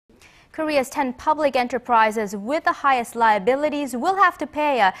Korea's 10 public enterprises with the highest liabilities will have to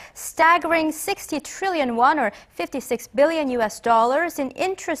pay a staggering 60 trillion won or $56 billion in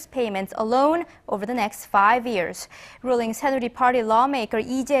interest payments alone over the next 5 years. Ruling Saenuri Party lawmaker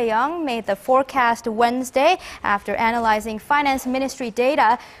Lee Jae-young made the forecast Wednesday after analyzing Finance Ministry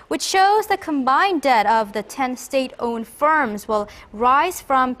data, which shows the combined debt of the 10 state-owned firms will rise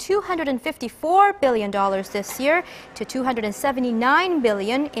from $254 billion this year to $279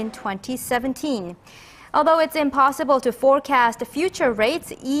 billion in 2017. Although it's impossible to forecast future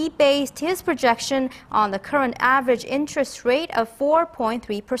rates, Lee based his projection on the current average interest rate of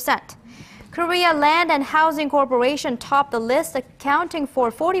 4.3%. Korea Land and Housing Corporation topped the list, accounting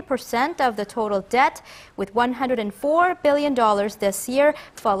for 40% of the total debt, with $104 billion this year,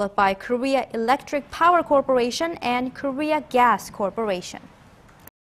 followed by Korea Electric Power Corporation and Korea Gas Corporation.